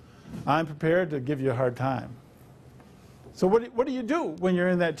 I'm prepared to give you a hard time. So what do you do when you're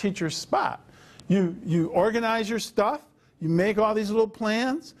in that teacher's spot? You organize your stuff, you make all these little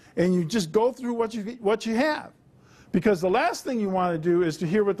plans, and you just go through what you have. Because the last thing you want to do is to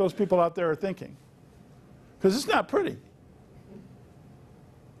hear what those people out there are thinking. Because it's not pretty.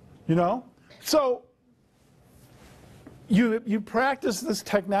 You know? So you practice this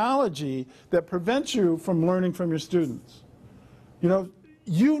technology that prevents you from learning from your students.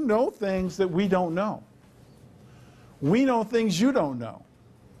 You know things that we don't know. We know things you don't know.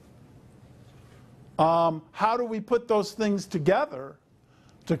 How do we put those things together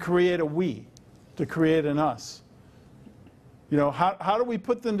to create a we, to create an us? You know, how do we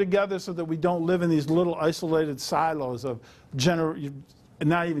put them together so that we don't live in these little isolated silos of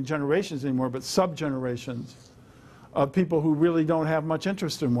not even generations anymore, but sub-generations of people who really don't have much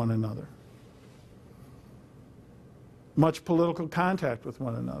interest in one another, much political contact with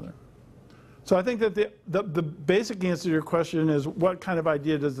one another. So I think that the basic answer to your question is, what kind of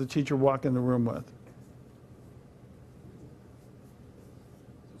idea does the teacher walk in the room with?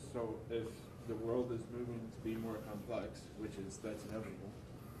 So if the world is moving to be more complex, that's inevitable,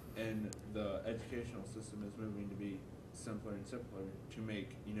 and the educational system is moving to be simpler and simpler to make,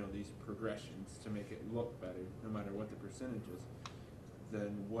 these progressions, to make it look better, no matter what the percentage is,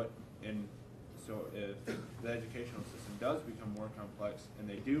 so if the educational system does become more complex and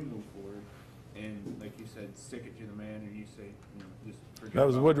they do move forward, and like you said, stick it to the man, or you say, just forget That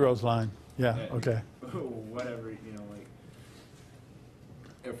was about Woodrow's line. Yeah, that, okay. Whatever,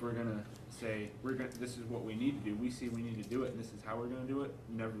 if we're gonna say this is what we need to do, we see we need to do it, and this is how we're gonna do it,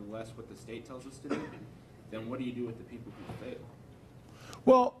 nevertheless what the state tells us to do, then what do you do with the people who fail?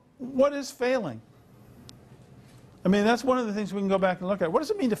 Well, what is failing? I mean, that's one of the things we can go back and look at. What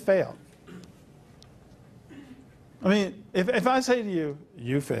does it mean to fail? I mean, if I say to you,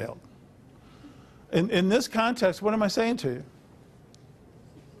 you failed, in this context, what am I saying to you? You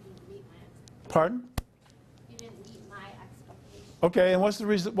didn't meet my expectations. Pardon? You didn't meet my expectations. Okay, and what's the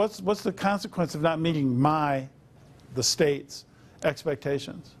reason? What's the consequence of not meeting the state's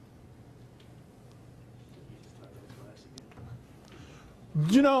expectations?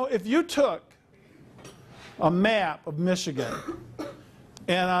 You know, if you took a map of Michigan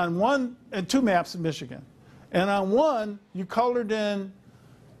and two maps of Michigan, and on one you colored in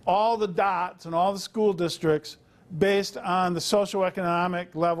all the dots and all the school districts based on the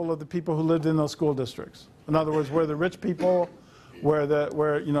socioeconomic level of the people who lived in those school districts. In other words, where the rich people, where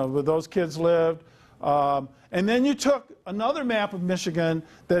those kids lived. And then you took another map of Michigan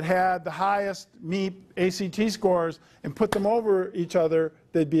that had the highest MEP ACT scores and put them over each other,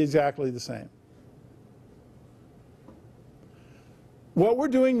 they'd be exactly the same. What we're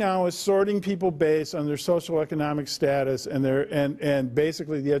doing now is sorting people based on their socioeconomic status and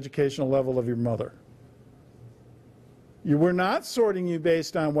basically the educational level of your mother. We're not sorting you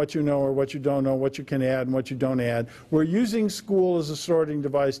based on what you know or what you don't know, what you can add and what you don't add. We're using school as a sorting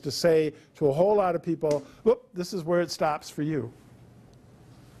device to say to a whole lot of people, whoop, this is where it stops for you.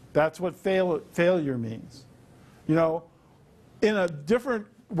 That's what failure means. You know, in a different,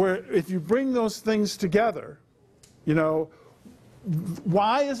 where if you bring those things together, you know,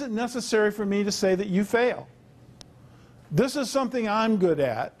 why is it necessary for me to say that you fail? This is something I'm good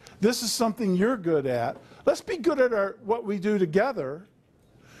at. This is something you're good at. Let's be good at what we do together.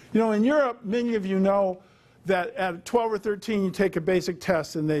 You know, in Europe, many of you know that at 12 or 13 you take a basic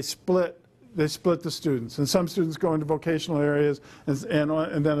test and they split the students. And some students go into vocational areas and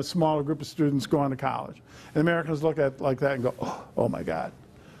then a smaller group of students go on to college. And Americans look at it like that and go, oh my God.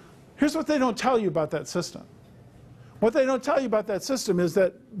 Here's what they don't tell you about that system. What they don't tell you about that system is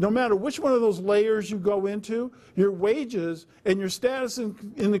that no matter which one of those layers you go into, your wages and your status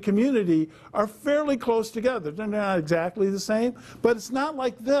in the community are fairly close together. They're not exactly the same, but it's not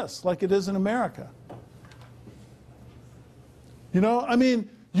like this, like it is in America. You know, I mean,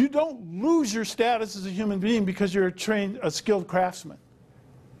 you don't lose your status as a human being because you're a skilled craftsman.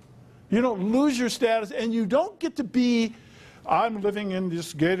 You don't lose your status, and you don't get to be, I'm living in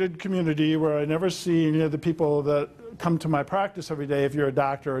this gated community where I never see any of the people that come to my practice every day if you're a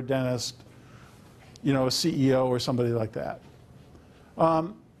doctor or a dentist, you know, a CEO or somebody like that.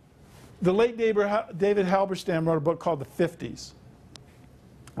 The late David Halberstam wrote a book called The 50s.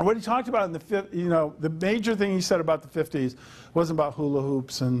 And what he talked about in the major thing he said about the 50s wasn't about hula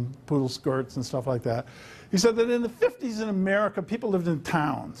hoops and poodle skirts and stuff like that. He said that in the 50s in America, people lived in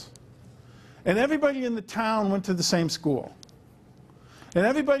towns. And everybody in the town went to the same school. And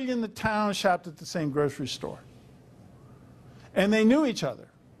everybody in the town shopped at the same grocery store. And they knew each other.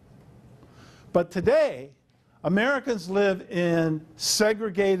 But today, Americans live in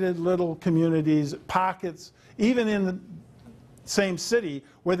segregated little communities, pockets, even in the same city,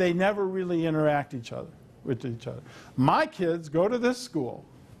 where they never really interact with each other. My kids go to this school.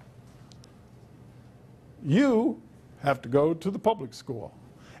 You have to go to the public school.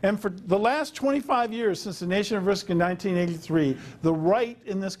 And for the last 25 years, since the Nation of Risk in 1983, the right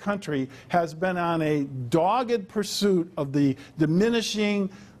in this country has been on a dogged pursuit of the diminishing,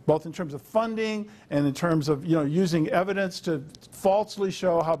 both in terms of funding and in terms of using evidence to falsely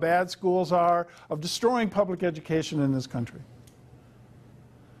show how bad schools are, of destroying public education in this country.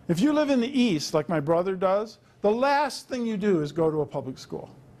 If you live in the East, like my brother does, the last thing you do is go to a public school,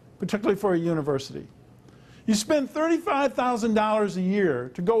 particularly for a university. You spend $35,000 a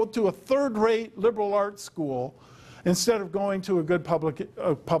year to go to a third-rate liberal arts school instead of going to a good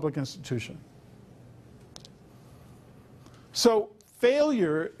public institution. So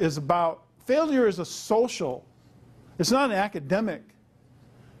failure is a social, it's not an academic,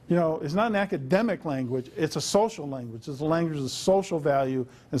 it's not an academic language, it's a social language. It's a language of social value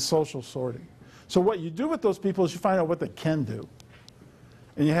and social sorting. So what you do with those people is you find out what they can do,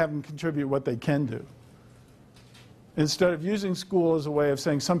 and you have them contribute what they can do, instead of using school as a way of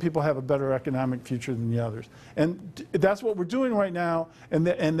saying some people have a better economic future than the others. And that's what we're doing right now, and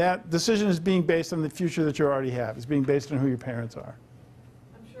that decision is being based on the future that you already have. It's being based on who your parents are.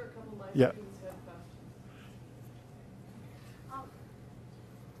 I'm sure a couple of my Yeah. students have questions.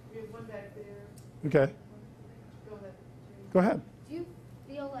 We have one back there. Okay, Go ahead. go ahead. Do you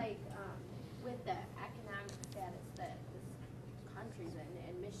feel like with the economic status that this country's in,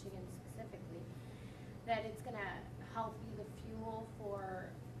 and Michigan specifically, that it's going to help be the fuel for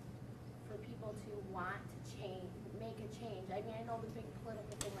people to want to make a change? I mean, I know the big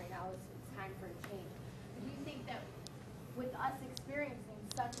political thing right now is it's time for a change. But do you think that with us experiencing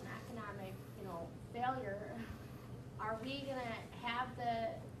such an economic, failure, are we going to have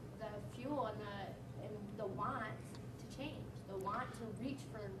the fuel and the want to change, the want to reach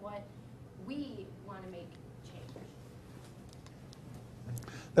for what we want to make change?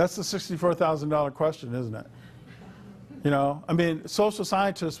 That's the $64,000 question, isn't it? You know, I mean, social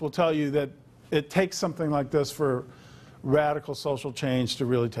scientists will tell you that it takes something like this for radical social change to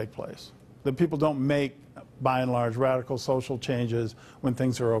really take place. That people don't make, by and large, radical social changes when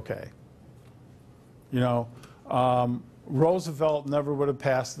things are okay. You know, Roosevelt never would have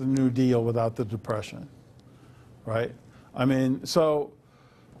passed the New Deal without the Depression, right? I mean, so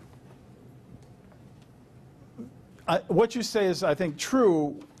what you say is, I think,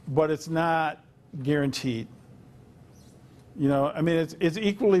 true, but it's not guaranteed. You know, I mean, it's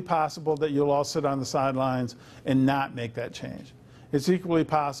equally possible that you'll all sit on the sidelines and not make that change. It's equally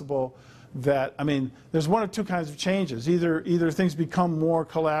possible that, I mean, there's one of two kinds of changes. Either things become more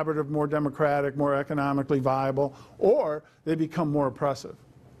collaborative, more democratic, more economically viable, or they become more oppressive.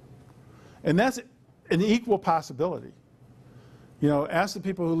 And that's an equal possibility. You know, ask the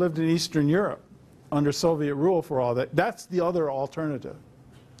people who lived in Eastern Europe under Soviet rule for all that. That's the other alternative.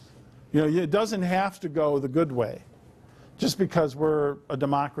 You know, it doesn't have to go the good way just because we're a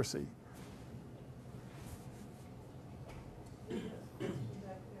democracy. Well,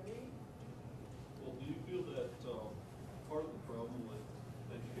 do you feel that part of the problem with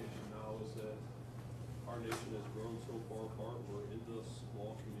education now is that our nation has grown so far apart, we're into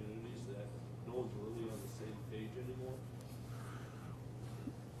small communities that no one's really on the same page anymore?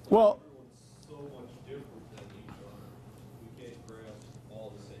 Well, everyone's so much different than each other, we can't grasp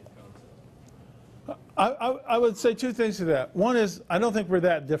all the same concepts. I would say two things to that. One is, I don't think we're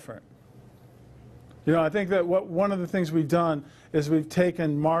that different. You know, I think that one of the things we've done is we've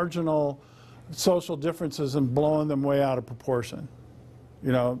taken marginal social differences and blown them way out of proportion.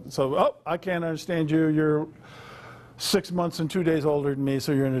 You know, so, oh, I can't understand you. You're 6 months and 2 days older than me,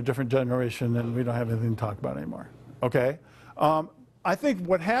 so you're in a different generation and we don't have anything to talk about anymore. Okay? I think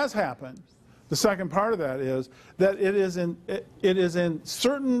what has happened, the second part of that is that it is in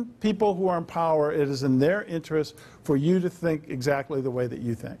certain people who are in power, it is in their interest for you to think exactly the way that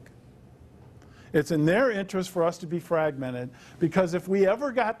you think. It's in their interest for us to be fragmented, because if we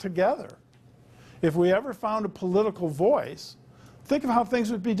ever got together, if we ever found a political voice, think of how things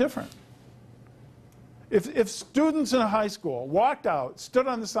would be different. If students in a high school walked out, stood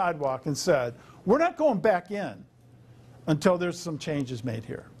on the sidewalk and said, we're not going back in until there's some changes made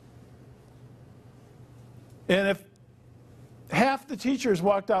here. And if half the teachers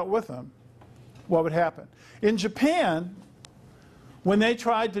walked out with them, what would happen? In Japan, when they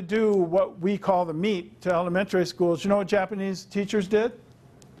tried to do what we call the meet to elementary schools, you know what Japanese teachers did?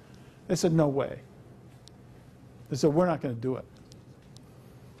 They said, no way. They said, we're not going to do it.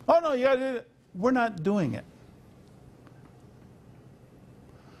 Oh, no, you got to do it. We're not doing it.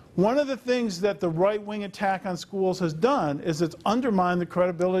 One of the things that the right-wing attack on schools has done is it's undermined the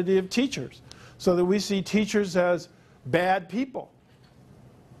credibility of teachers, so that we see teachers as bad people.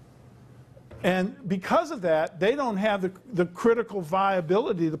 And because of that, they don't have the critical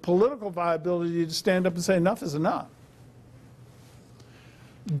viability, the political viability to stand up and say enough is enough.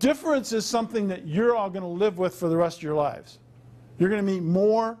 Difference is something that you're all going to live with for the rest of your lives. You're going to meet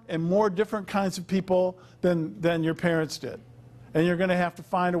more and more different kinds of people than your parents did. And you're going to have to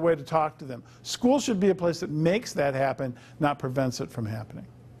find a way to talk to them. School should be a place that makes that happen, not prevents it from happening.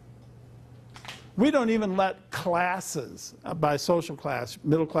 We don't even let classes, by social class,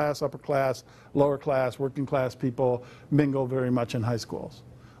 middle class, upper class, lower class, working class people mingle very much in high schools.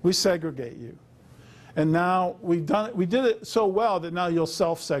 We segregate you. And now we did it so well that now you'll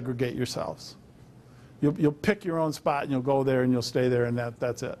self-segregate yourselves. You'll pick your own spot and you'll go there and you'll stay there, and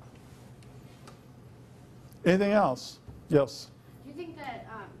that's it. Anything else? Yes? Do you think that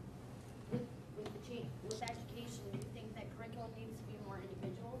with education, do you think that curriculum needs to be more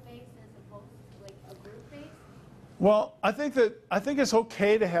individual-based as opposed to like a group-based? Well, I think it's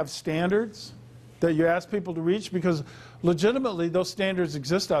okay to have standards that you ask people to reach, because legitimately those standards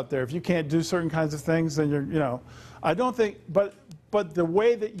exist out there. If you can't do certain kinds of things, then you're, you know, I don't think, but the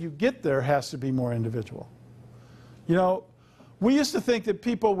way that you get there has to be more individual. You know, we used to think that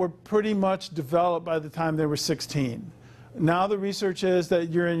people were pretty much developed by the time they were 16. Now the research is that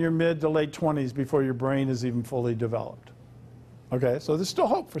you're in your mid to late 20s before your brain is even fully developed. Okay, so there's still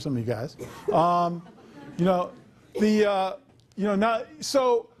hope for some of you guys. You know,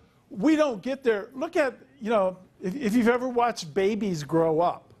 so we don't get there. Look at, you know, if you've ever watched babies grow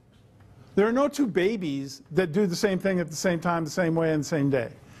up, there are no two babies that do the same thing at the same time, the same way, and the same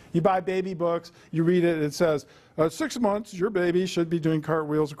day. You buy baby books, you read it, it says, 6 months, your baby should be doing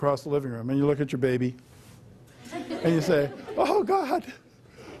cartwheels across the living room. And you look at your baby, and you say, oh, God,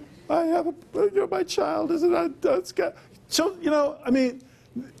 I have my child is not, so, you know, I mean,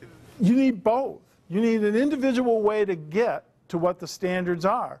 you need both. You need an individual way to get to what the standards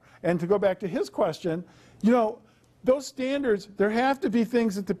are. And to go back to his question, you know, those standards, there have to be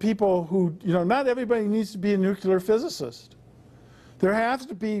things that the people who, you know, not everybody needs to be a nuclear physicist. There has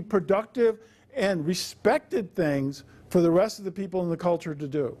to be productive and respected things for the rest of the people in the culture to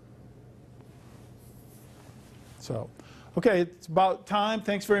do. So, okay, it's about time.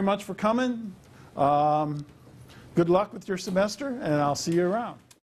 Thanks very much for coming. Good luck with your semester, and I'll see you around.